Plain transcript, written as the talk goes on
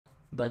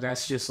But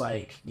that's just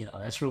like, you know,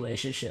 that's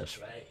relationships,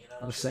 right? You know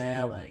what I'm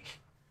saying? Like,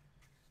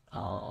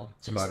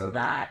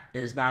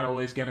 it's not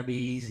always gonna be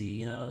easy,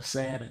 you know what I'm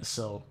saying? And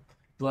so,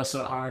 bless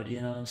her heart,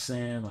 you know what I'm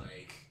saying?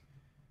 Like,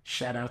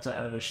 shout out to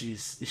her.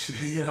 She's,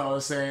 you know what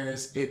I'm saying?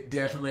 It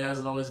definitely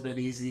hasn't always been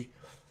easy.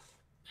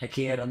 I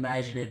can't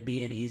imagine it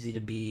being easy to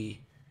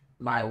be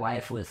my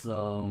wife with,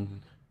 like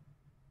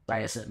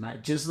I said,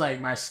 just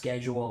like my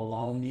schedule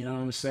alone, you know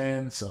what I'm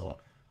saying? So,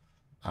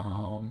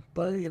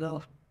 but you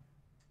know,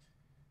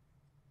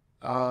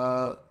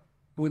 uh,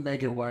 we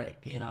make it work,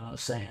 you know what I'm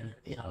saying?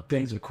 You know,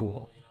 things are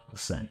cool, you know what I'm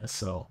saying?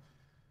 So,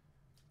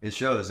 It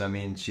shows. I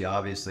mean, she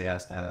obviously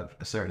has to have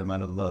a certain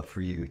amount of love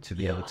for you to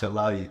be able to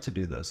allow you to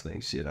do those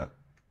things, you know,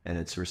 and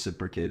it's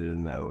reciprocated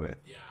in that way.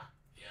 yeah,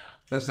 yeah.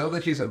 That's dope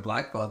that she's a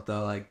black belt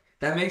though. Like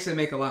that makes it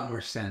make a lot more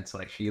sense.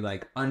 Like she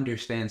like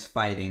understands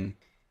fighting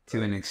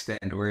to an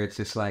extent where it's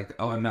just like,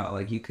 oh no,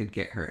 like you could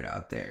get hurt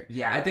out there.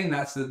 Yeah, I think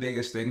that's the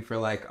biggest thing for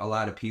like a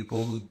lot of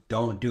people who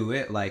don't do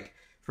it. Like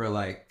for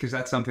like, because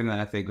that's something that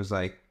I think was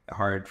like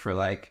hard for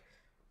like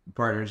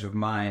partners of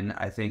mine.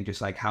 I think just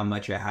like how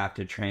much I have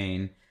to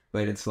train,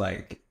 but it's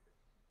like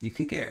you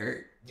could get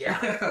hurt.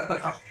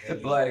 Yeah.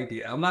 Like,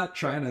 yeah, I'm not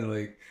trying to,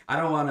 like, I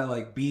don't want to,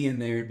 like, be in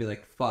there and be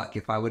like, fuck,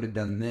 if I would have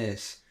done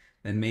this,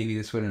 then maybe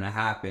this wouldn't have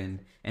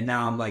happened. And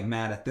now I'm, like,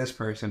 mad at this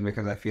person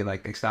because I feel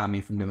like they stopped me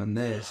from doing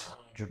this.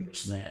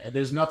 100%. And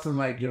there's nothing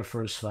like your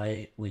first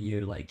fight when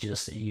you're, like,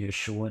 just in your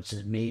shorts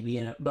and maybe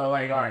in it. But,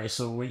 like, all right,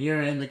 so when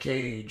you're in the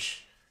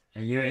cage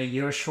and you're in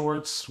your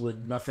shorts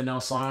with nothing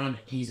else on,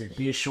 he's in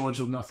his shorts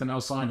with nothing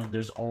else on, and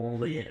there's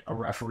only a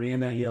referee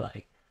in there, you're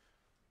like,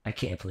 I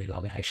can't believe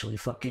I'm actually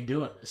fucking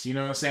doing this. You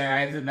know what I'm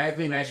saying? I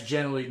think that's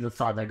generally the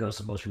thought that goes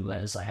to most people.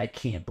 That is like, I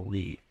can't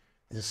believe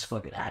this is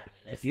fucking happening.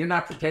 If you're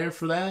not prepared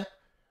for that,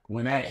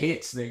 when that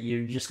hits, then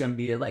you're just gonna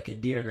be like a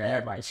deer to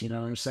headlights. You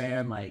know what I'm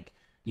saying? Like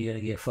you're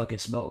gonna get fucking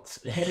smoked.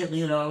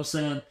 You know what I'm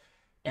saying?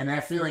 And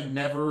that feeling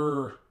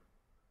never.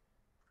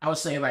 I would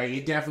say like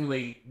it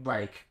definitely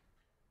like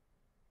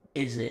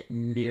isn't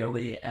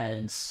nearly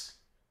as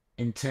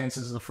intense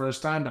as the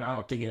first time, but I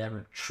don't think it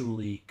ever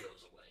truly goes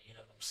away. You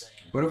know what I'm saying?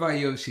 What about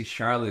UFC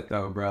Charlotte,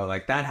 though, bro?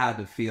 Like, that had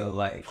to feel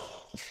like,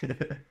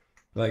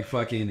 like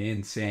fucking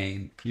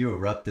insane. You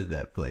erupted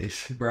that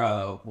place.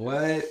 Bro,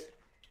 what?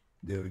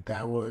 Dude,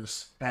 that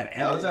was That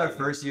was our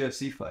first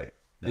UFC fight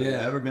that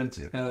I've ever been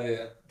to. Hell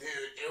yeah. dude,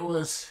 it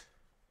was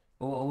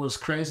what was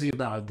crazy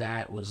about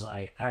that was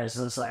like, all right,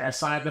 so it's like I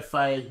signed the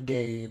fight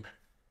game,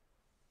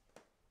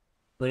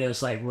 but it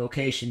was like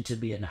location to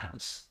be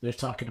announced. They're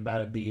talking about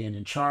it being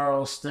in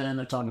Charleston.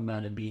 They're talking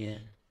about it being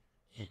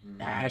in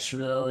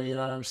Nashville. You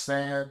know what I'm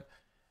saying?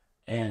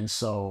 And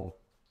so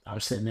I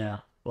was sitting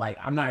there like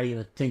I'm not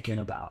even thinking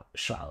about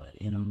Charlotte.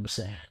 You know what I'm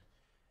saying?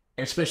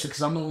 Especially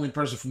because I'm the only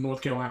person from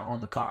North Carolina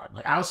on the card.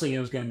 Like I was thinking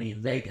it was gonna be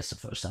in Vegas the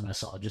first time I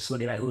saw it, just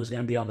looking at who was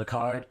gonna be on the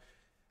card.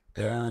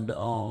 And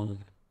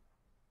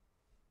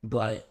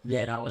but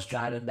then I was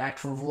driving back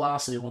from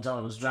Velocity one time.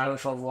 I was driving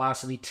from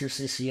Velocity to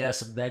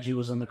CCS, and Veggie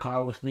was in the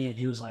car with me, and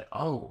he was like,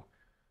 "Oh,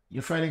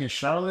 you're fighting in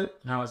Charlotte?"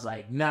 And I was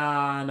like,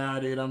 "Nah,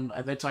 dude.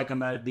 They're talking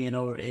about it being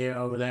over here,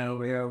 over there,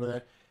 over here, over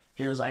there."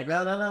 He was like,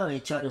 "No, no, no." And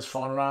he turned his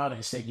phone around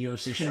and said,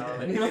 "UFC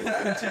Charlotte."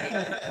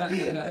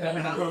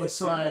 And I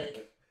was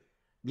like.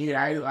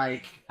 Yeah,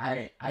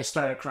 I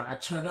started crying. I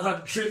turned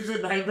on Dreams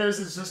and Nightmares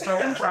and just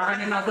started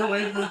crying out the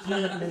way to the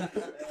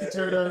gym. I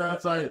turned on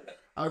outside.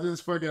 I was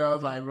just fucking. I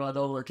was like, bro,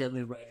 don't look at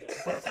me right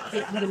now.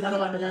 You know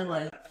what I mean?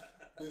 Like,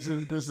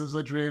 this is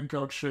a dream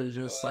come true.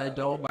 Just like,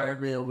 don't mind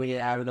me. We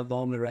having a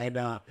moment right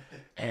now.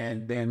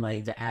 And then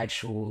like the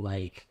actual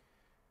like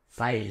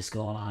fight is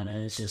going on,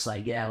 and it's just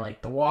like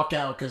like the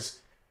walkout because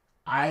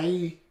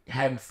I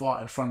hadn't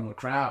fought in front of a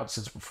crowd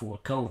since before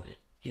COVID.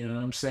 You know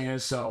what I'm saying?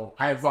 So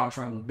I fought in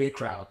front of a big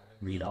crowd.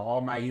 You know, all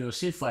my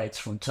UFC fights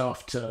from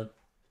tough to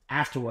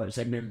afterwards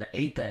have been the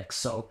Apex.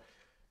 So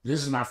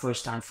this is my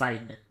first time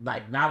fighting.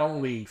 Like not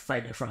only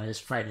fighting in front of this,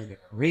 fighting in the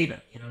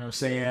arena. You know what I'm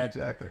saying?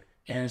 Exactly.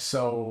 And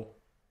so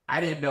I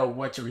didn't know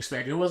what to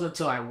expect. It wasn't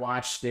until I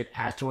watched it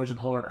afterwards and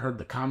heard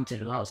the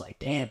commentators. I was like,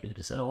 damn, dude,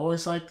 is it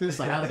always like this?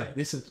 Like I was like,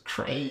 this is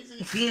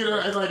crazy. You know,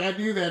 and like I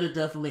knew that it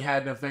definitely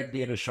had an effect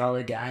being a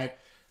Charlotte guy,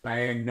 but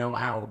I didn't know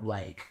how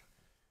like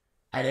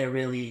I didn't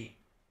really.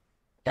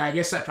 I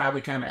guess that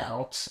probably kind of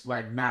helped,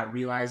 like not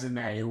realizing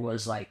that it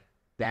was like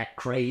that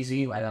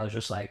crazy. Like I was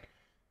just like,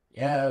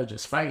 yeah,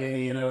 just fighting,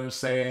 you know what I'm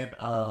saying?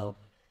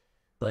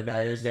 But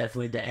it was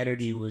definitely the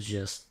energy was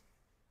just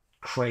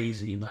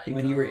crazy. Like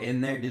When you were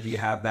in there, did you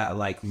have that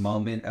like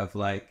moment of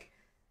like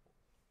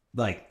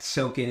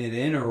soaking it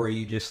in, or were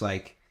you just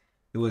like,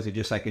 was it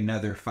just like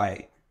another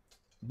fight?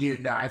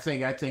 dude, no, I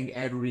think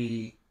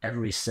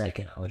every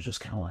second I was just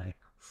kind of like,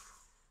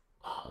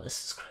 oh,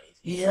 this is crazy.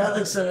 Yeah,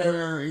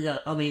 yeah.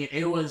 I mean,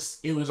 it was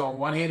on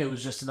one hand, it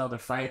was just another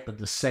fight, but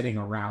the setting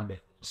around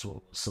it was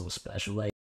so special. Like.